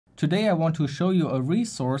Today I want to show you a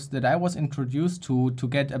resource that I was introduced to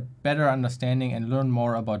get a better understanding and learn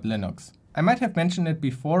more about Linux. I might have mentioned it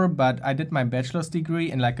before, but I did my bachelor's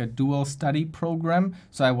degree in like a dual study program.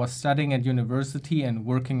 So I was studying at university and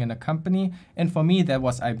working in a company, and for me that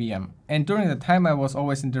was IBM. And during the time I was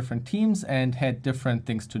always in different teams and had different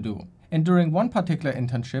things to do. And during one particular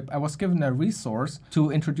internship, I was given a resource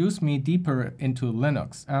to introduce me deeper into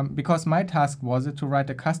Linux, because my task was to write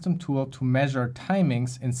a custom tool to measure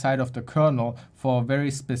timings inside of the kernel for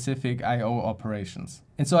very specific I/O operations.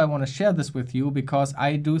 And so I want to share this with you because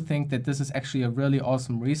I do think that this is actually a really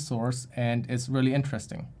awesome resource and it's really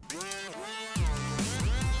interesting.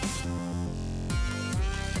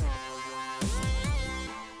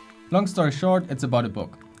 Long story short, it's about a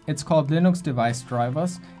book. It's called Linux Device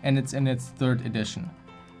Drivers and it's in its 3rd edition.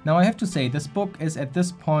 Now I have to say this book is at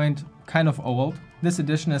this point kind of old. This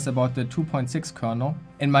edition is about the 2.6 kernel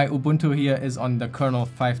and my Ubuntu here is on the kernel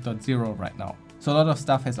 5.0 right now. So a lot of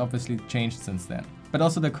stuff has obviously changed since then. But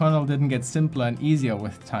also the kernel didn't get simpler and easier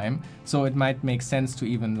with time, so it might make sense to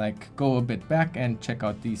even like go a bit back and check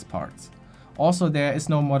out these parts. Also, there is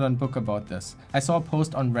no modern book about this. I saw a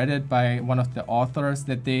post on Reddit by one of the authors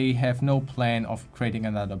that they have no plan of creating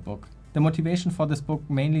another book. The motivation for this book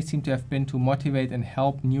mainly seemed to have been to motivate and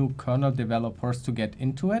help new kernel developers to get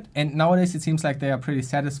into it. And nowadays it seems like they are pretty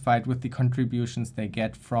satisfied with the contributions they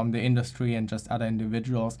get from the industry and just other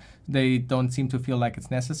individuals. They don't seem to feel like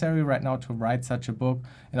it's necessary right now to write such a book.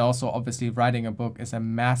 And also obviously writing a book is a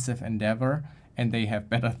massive endeavor and they have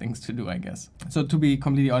better things to do, I guess. So to be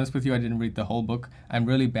completely honest with you, I didn't read the whole book. I'm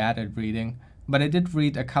really bad at reading. But I did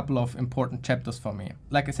read a couple of important chapters for me.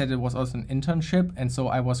 Like I said, it was also an internship, and so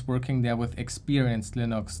I was working there with experienced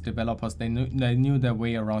Linux developers. They knew their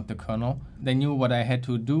way around the kernel. They knew what I had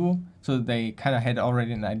to do, so they kind of had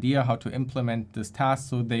already an idea how to implement this task,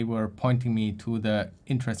 so they were pointing me to the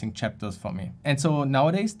interesting chapters for me. And so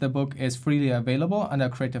nowadays, the book is freely available under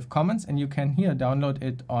Creative Commons, and you can here download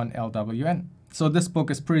it on LWN. So this book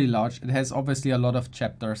is pretty large. It has obviously a lot of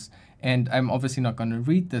chapters, and I'm obviously not going to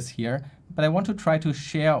read this here, but I want to try to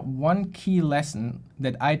share one key lesson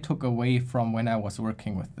that I took away from when I was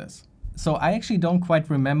working with this. So I actually don't quite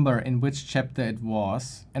remember in which chapter it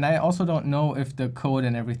was, and I also don't know if the code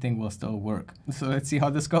and everything will still work. So let's see how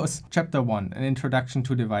this goes. Chapter 1, an introduction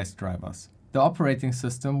to device drivers. The operating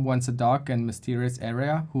system, once a dark and mysterious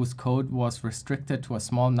area whose code was restricted to a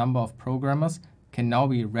small number of programmers, can now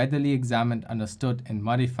be readily examined, understood, and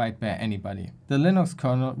modified by anybody. The Linux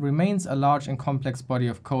kernel remains a large and complex body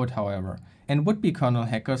of code, however, and would-be kernel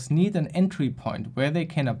hackers need an entry point where they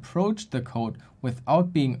can approach the code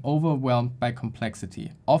without being overwhelmed by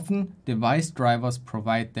complexity. Often, device drivers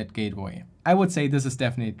provide that gateway. I would say this is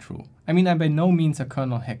definitely true. I mean, I'm by no means a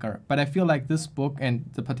kernel hacker, but I feel like this book and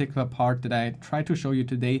the particular part that I try to show you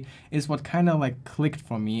today is what kind of like clicked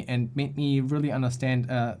for me and made me really understand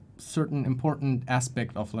a certain important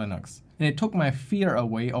aspect of Linux. And it took my fear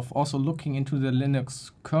away of also looking into the Linux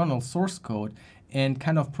kernel source code and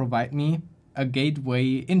kind of provide me a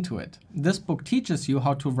gateway into it. This book teaches you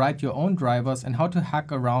how to write your own drivers and how to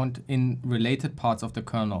hack around in related parts of the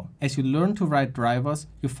kernel. As you learn to write drivers,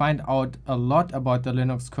 you find out a lot about the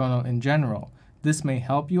Linux kernel in general. This may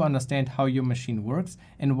help you understand how your machine works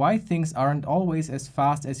and why things aren't always as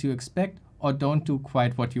fast as you expect or don't do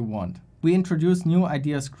quite what you want. We introduce new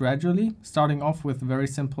ideas gradually, starting off with very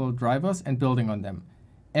simple drivers and building on them.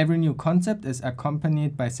 Every new concept is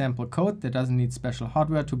accompanied by sample code that doesn't need special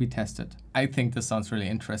hardware to be tested. I think this sounds really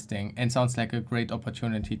interesting and sounds like a great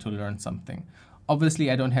opportunity to learn something. Obviously,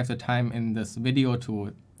 I don't have the time in this video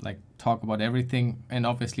to talk about everything, and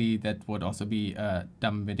obviously that would also be a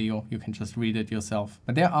dumb video. You can just read it yourself.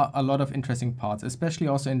 But there are a lot of interesting parts, especially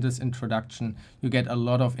also in this introduction. You get a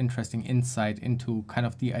lot of interesting insight into kind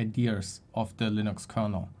of the ideas of the Linux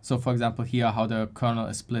kernel. So for example here, how the kernel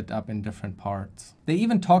is split up in different parts. They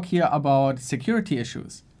even talk here about security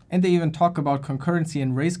issues, and they even talk about concurrency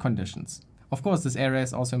and race conditions. Of course, this area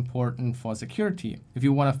is also important for security. If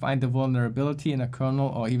you want to find the vulnerability in a kernel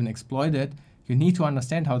or even exploit it, you need to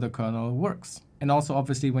understand how the kernel works. And also,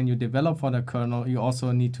 obviously, when you develop for the kernel, you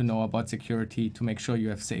also need to know about security to make sure you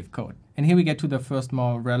have safe code. And here we get to the first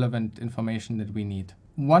more relevant information that we need.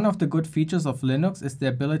 One of the good features of Linux is the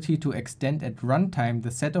ability to extend at runtime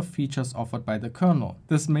the set of features offered by the kernel.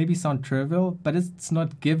 This may sound trivial, but it's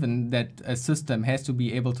not given that a system has to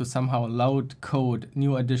be able to somehow load code,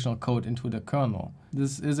 new additional code into the kernel.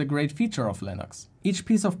 This is a great feature of Linux. Each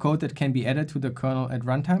piece of code that can be added to the kernel at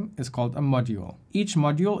runtime is called a module. Each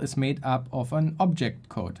module is made up of an object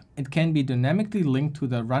code. It can be dynamically linked to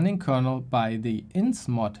the running kernel by the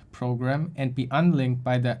insmod program program and be unlinked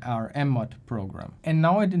by the rmmod program. And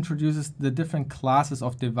now it introduces the different classes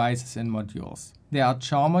of devices in modules. There are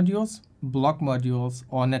char modules, block modules,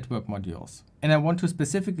 or network modules. And I want to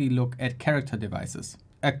specifically look at character devices.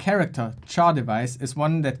 A character char device is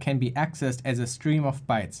one that can be accessed as a stream of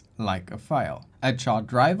bytes, like a file. A char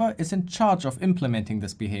driver is in charge of implementing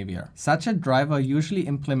this behavior. Such a driver usually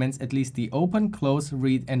implements at least the open, close,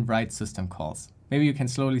 read, and write system calls. Maybe you can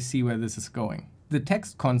slowly see where this is going. The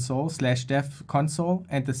text console /dev console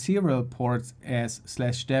and the serial ports as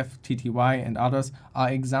 /dev, tty, and others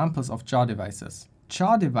are examples of char devices.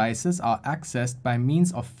 Char devices are accessed by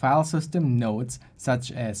means of file system nodes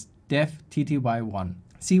such as dev tty1.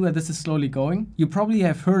 See where this is slowly going? You probably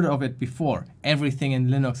have heard of it before. Everything in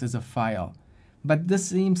Linux is a file. But this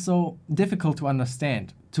seems so difficult to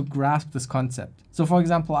understand, to grasp this concept. So for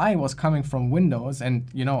example, I was coming from Windows and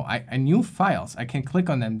I knew files. I can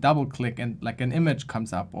click on them, double click, and like an image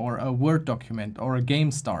comes up or a Word document or a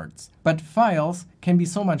game starts. But files can be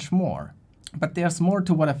so much more. But there's more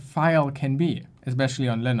to what a file can be, especially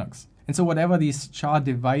on Linux. And so whatever these char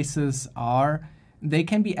devices are, they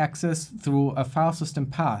can be accessed through a file system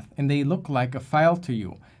path, and they look like a file to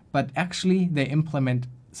you, but actually they implement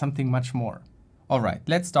something much more. All right,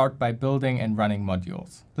 let's start by building and running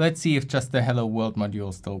modules. Let's see if just the hello world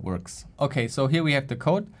module still works. Okay, so here we have the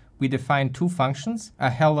code. We define two functions,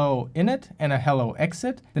 a hello init and a hello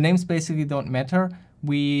exit. The names basically don't matter.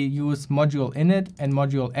 We use module init and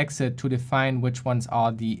module exit to define which ones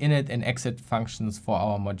are the init and exit functions for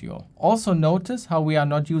our module. Also notice how we are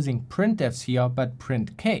not using printfs here, but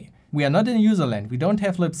printk. We are not in userland. We don't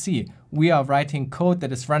have libc. We are writing code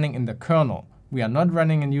that is running in the kernel. We are not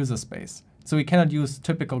running in user space. So we cannot use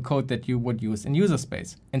typical code that you would use in user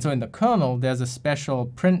space. And so in the kernel, there's a special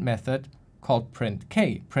print method called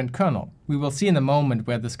printk, print kernel. We will see in a moment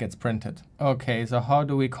where this gets printed. Okay, so how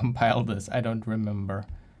do we compile this? I don't remember.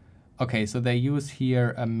 Okay, so they use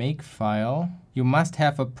here a makefile. You must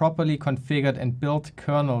have a properly configured and built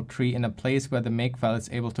kernel tree in a place where the makefile is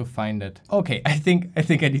able to find it. Okay, I think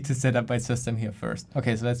I need to set up my system here first.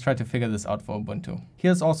 Okay, so let's try to figure this out for Ubuntu.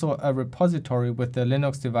 Here's also a repository with the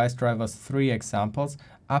Linux device drivers 3 examples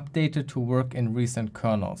updated to work in recent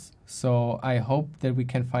kernels. So I hope that we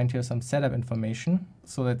can find here some setup information.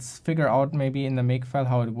 So let's figure out maybe in the makefile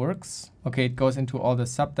how it works. Okay, it goes into all the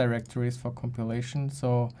subdirectories for compilation.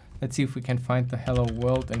 So let's see if we can find the hello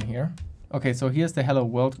world in here. Okay, so here's the hello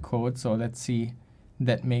world code. So let's see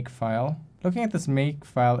that makefile. Looking at this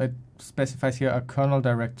makefile, it specifies here a kernel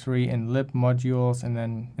directory in lib modules, and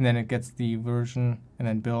then it gets the version and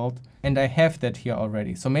then build. And I have that here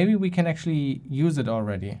already. So maybe we can actually use it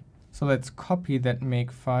already. So let's copy that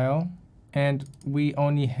makefile, and we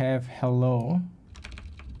only have hello.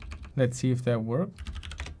 Let's see if that worked.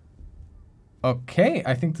 Okay,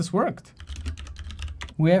 I think this worked.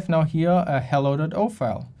 We have now here a hello.o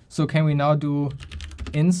file. So can we now do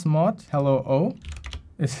insmod hello.o?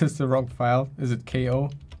 Is this the wrong file? Is it ko?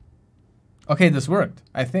 Okay, this worked,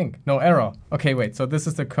 I think. No error. Okay, wait, so this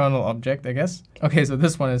is the kernel object, I guess. Okay, so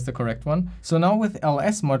this one is the correct one. So now with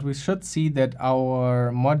lsmod, we should see that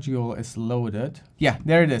our module is loaded. Yeah,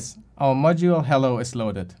 there it is. Our module hello is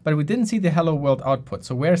loaded. But we didn't see the hello world output,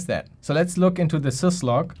 so where's that? So let's look into the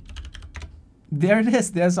syslog. There it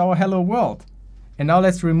is, there's our hello world. And now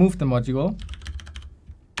let's remove the module.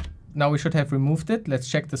 Now we should have removed it. Let's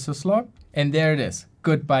check the syslog. And there it is.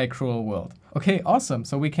 Goodbye, cruel world. Okay, awesome.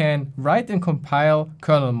 So we can write and compile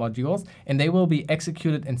kernel modules, and they will be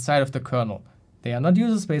executed inside of the kernel. They are not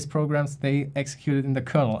user space programs. They execute it in the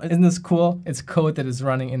kernel. Isn't this cool? It's code that is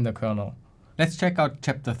running in the kernel. Let's check out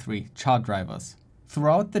chapter 3, char drivers.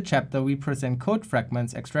 Throughout the chapter, we present code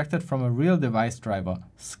fragments extracted from a real device driver,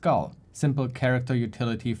 Skull, simple character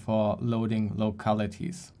utility for loading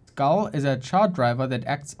localities. Skull is a char driver that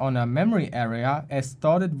acts on a memory area as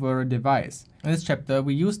thought it were a device. In this chapter,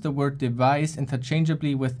 we use the word device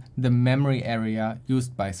interchangeably with the memory area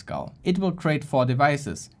used by Skull. It will create 4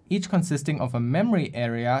 devices, each consisting of a memory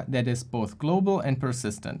area that is both global and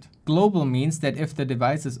persistent. Global means that if the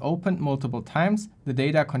device is opened multiple times, the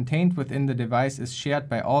data contained within the device is shared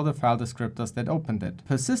by all the file descriptors that opened it.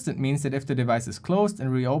 Persistent means that if the device is closed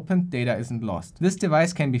and reopened, data isn't lost. This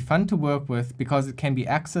device can be fun to work with because it can be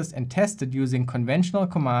accessed and tested using conventional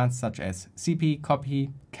commands such as cp,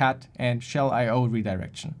 copy, cat, and shell.io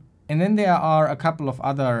redirection. And then there are a couple of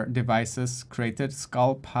other devices created,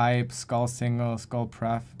 Skull Pipe, Skull Single, Skull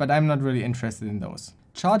Pref, but I'm not really interested in those.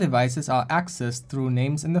 Char devices are accessed through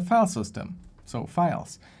names in the file system, so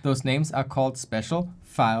files. Those names are called special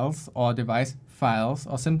files or device files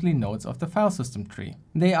are simply nodes of the file system tree.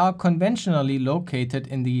 They are conventionally located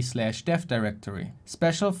in the /dev directory.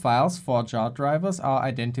 Special files for jar drivers are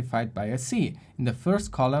identified by a C in the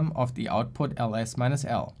first column of the output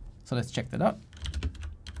ls-l. So let's check that out.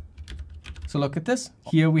 So look at this.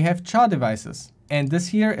 Here we have jar devices. And this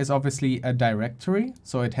here is obviously a directory,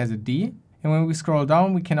 so it has a D. And when we scroll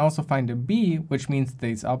down, we can also find a B, which means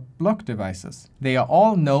these are block devices. They are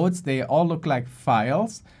all nodes, they all look like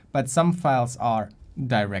files, but some files are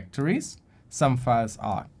directories, some files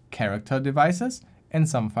are character devices, and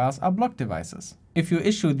some files are block devices. If you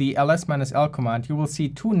issue the ls-l command, you will see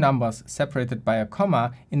two numbers separated by a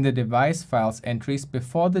comma in the device files entries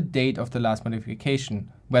before the date of the last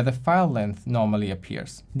modification, where the file length normally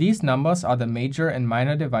appears. These numbers are the major and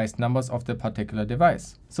minor device numbers of the particular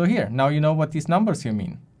device. So here, now you know what these numbers here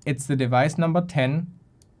mean. It's the device number 10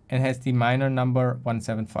 and has the minor number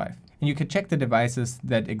 175. And you can check the devices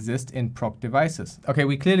that exist in proc devices. Okay,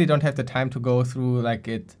 we clearly don't have the time to go through like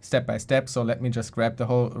it step by step, so let me just grab the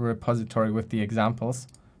whole repository with the examples.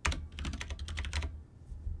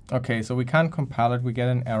 Okay, so we can't compile it, we get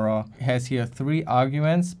an error. It has here 3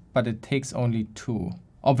 arguments, but it takes only 2.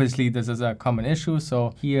 Obviously, this is a common issue,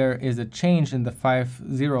 so here is a change in the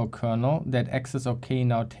 5.0 kernel that access OK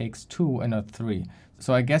now takes 2 and not 3.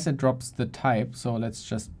 So I guess it drops the type, so let's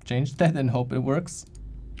just change that and hope it works.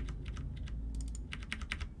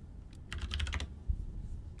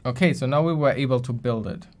 Okay, so now we were able to build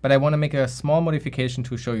it, but I want to make a small modification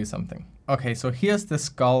to show you something. Okay, so here's the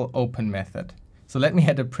skull open method. So let me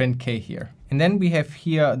add a print k here. And then we have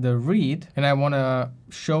here the read, and I want to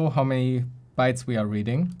show how many bytes we are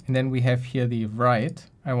reading. And then we have here the write.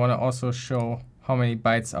 I want to also show how many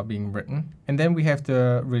bytes are being written. And then we have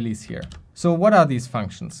the release here. So what are these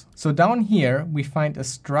functions? So down here, we find a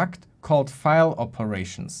struct called file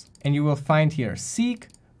operations. And you will find here seek,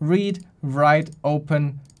 read, write,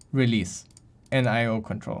 open, release, and I/O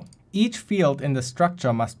control. Each field in the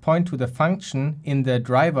structure must point to the function in the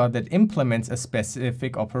driver that implements a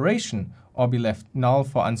specific operation or be left null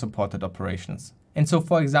for unsupported operations. And so,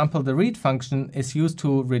 for example, the read function is used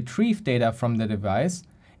to retrieve data from the device,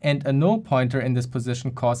 and a null pointer in this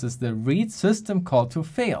position causes the read system call to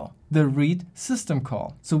fail, the read system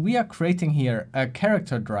call. So we are creating here a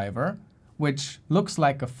character driver, which looks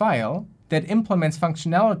like a file, that implements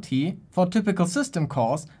functionality for typical system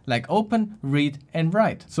calls like open, read, and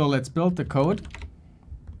write. So let's build the code.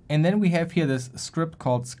 And then we have here this script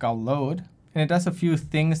called skull load. And it does a few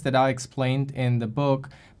things that are explained in the book,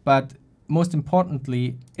 but most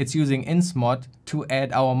importantly, it's using insmod to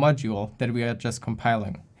add our module that we are just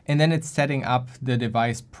compiling. And then it's setting up the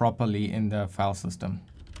device properly in the file system.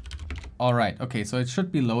 All right, okay, so it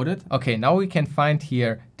should be loaded. Okay, now we can find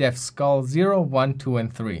here dev skull 0, 1, 2,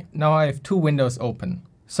 and 3. Now I have 2 windows open.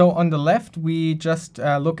 So on the left, we just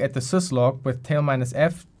look at the syslog with tail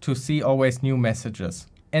 -f to see always new messages.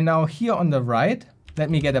 And now here on the right,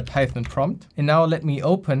 let me get a Python prompt. And now let me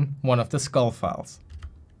open one of the skull files.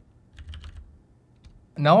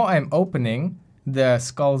 Now I'm opening the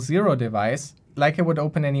skull 0 device like I would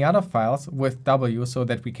open any other files with W so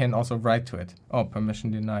that we can also write to it. Oh,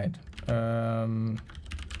 permission denied.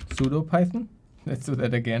 Sudo Python. Let's do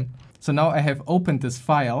that again. So now I have opened this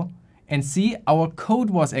file and see our code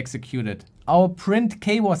was executed. Our print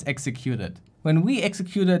k was executed. When we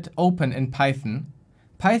executed open in Python,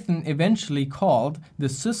 Python eventually called the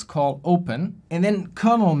syscall open, and then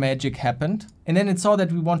kernel magic happened. And then it saw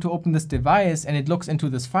that we want to open this device, and it looks into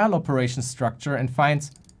this file operation structure and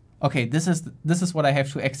finds, okay, this is what I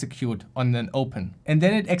have to execute on an open. And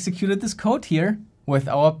then it executed this code here with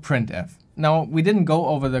our printf. Now, we didn't go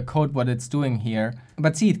over the code, what it's doing here,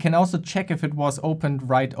 but see, it can also check if it was opened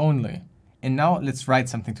write only. And now let's write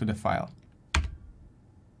something to the file.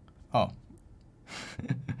 Oh.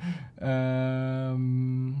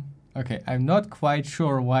 Okay, I'm not quite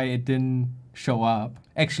sure why it didn't show up.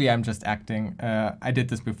 Actually, I'm just acting. I did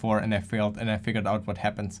this before and I failed and I figured out what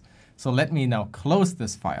happens. So let me now close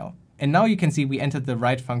this file. And now you can see we entered the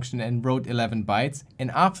write function and wrote 11 bytes. And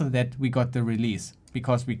after that, we got the release.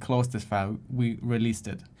 Because we closed this file, we released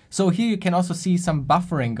it. So here you can also see some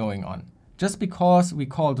buffering going on. Just because we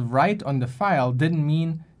called write on the file didn't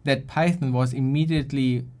mean that Python was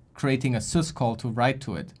immediately creating a syscall to write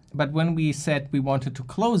to it. But when we said we wanted to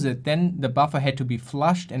close it, then the buffer had to be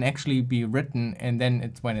flushed and actually be written, and then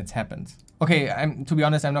it's when it's happened. Okay, to be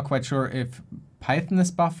honest, I'm not quite sure if Python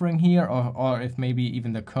is buffering here or if maybe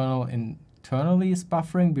even the kernel internally is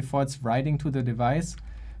buffering before it's writing to the device.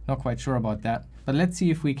 Not quite sure about that. But let's see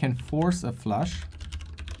if we can force a flush.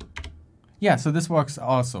 Yeah, so this works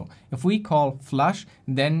also. If we call flush,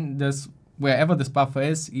 then this wherever this buffer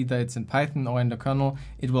is, either it's in Python or in the kernel,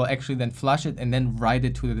 it will actually then flush it and then write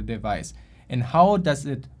it to the device. And how does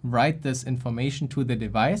it write this information to the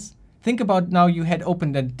device? Think about now you had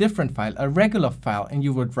opened a different file, a regular file, and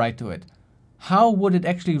you would write to it. How would it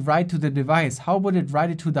actually write to the device? How would it write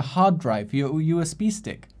it to the hard drive, your USB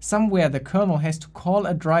stick? Somewhere the kernel has to call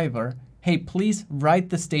a driver, hey, please write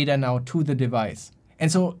this data now to the device.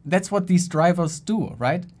 And so that's what these drivers do,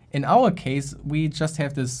 right? In our case, we just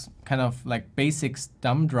have this kind of like basic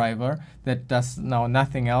dumb driver that does now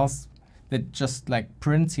nothing else, that just like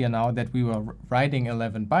prints here now that we were writing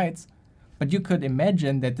 11 bytes. But you could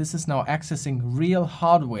imagine that this is now accessing real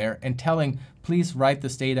hardware and telling, please write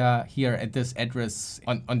this data here at this address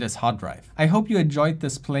on this hard drive. I hope you enjoyed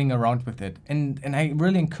this playing around with it. And I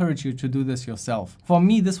really encourage you to do this yourself. For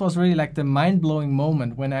me, this was really like the mind-blowing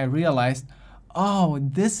moment when I realized, oh,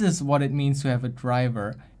 this is what it means to have a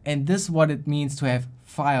driver. And this is what it means to have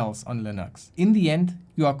files on Linux. In the end,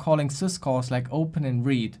 you are calling syscalls like open and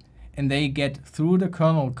read, and they get through the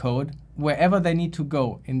kernel code wherever they need to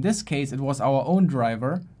go. In this case, it was our own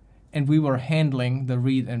driver, and we were handling the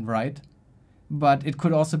read and write. But it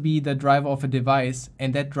could also be the driver of a device,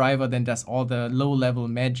 and that driver then does all the low-level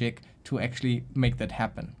magic to actually make that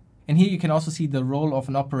happen. And here you can also see the role of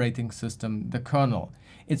an operating system, the kernel.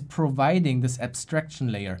 It's providing this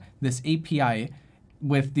abstraction layer, this API,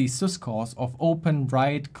 with the syscalls of open,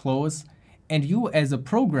 write, close. And you as a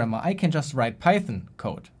programmer, I can just write Python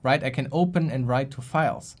code, right? I can open and write to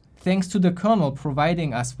files, thanks to the kernel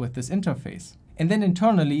providing us with this interface. And then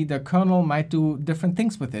internally, the kernel might do different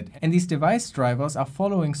things with it. And these device drivers are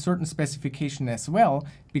following certain specification as well,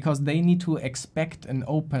 because they need to expect an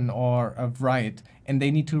open or a write, and they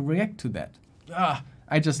need to react to that.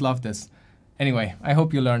 I just love this. Anyway, I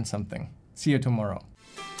hope you learned something. See you tomorrow.